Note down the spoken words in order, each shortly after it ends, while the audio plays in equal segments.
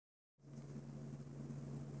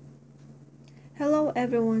Hello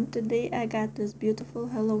everyone, today I got this beautiful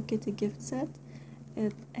Hello Kitty gift set.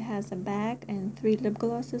 It has a bag and 3 lip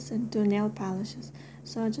glosses and 2 nail polishes.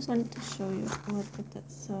 So I just wanted to show you what it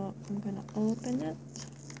is. So I'm gonna open it.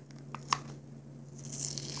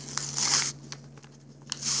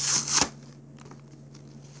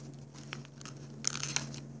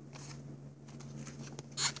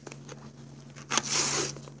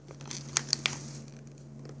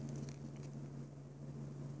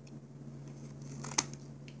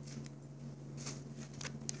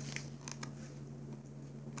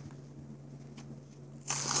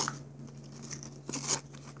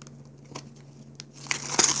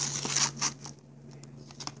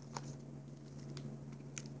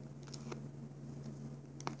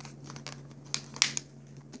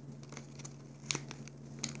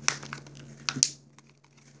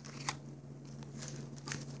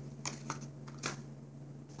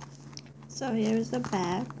 So here is the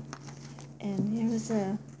bag, and here is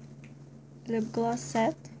a lip gloss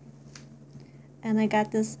set, and I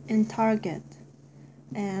got this in Target,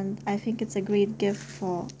 and I think it's a great gift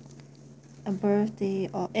for a birthday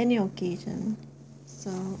or any occasion. So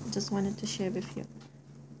just wanted to share with you.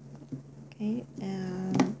 Okay,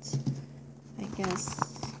 and I guess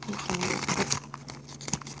you can put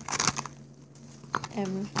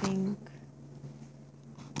everything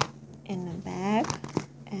in the bag,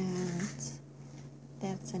 and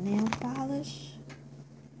that's a nail polish.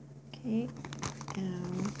 Okay,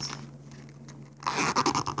 and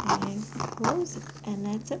I close it, and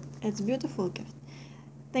that's it. It's a beautiful gift.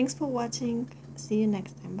 Thanks for watching. See you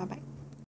next time. Bye bye.